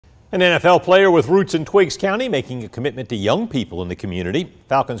An NFL player with roots in Twiggs County making a commitment to young people in the community.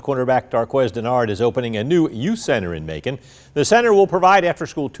 Falcons cornerback Darqueze Dennard is opening a new youth center in Macon. The center will provide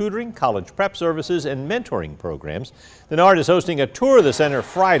after-school tutoring, college prep services, and mentoring programs. Dennard is hosting a tour of the center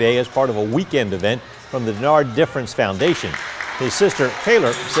Friday as part of a weekend event from the Dennard Difference Foundation. His sister,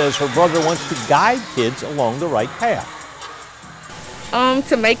 Taylor, says her brother wants to guide kids along the right path.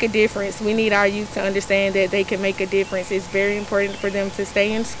 To make a difference. We need our youth to understand that they can make a difference. It's very important for them to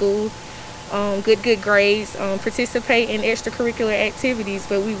stay in school, good grades, participate in extracurricular activities,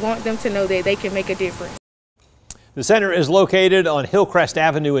 but we want them to know that they can make a difference. The center is located on Hillcrest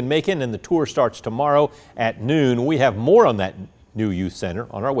Avenue in Macon, and the tour starts tomorrow at noon. We have more on that new youth center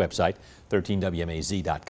on our website, 13WMAZ.com.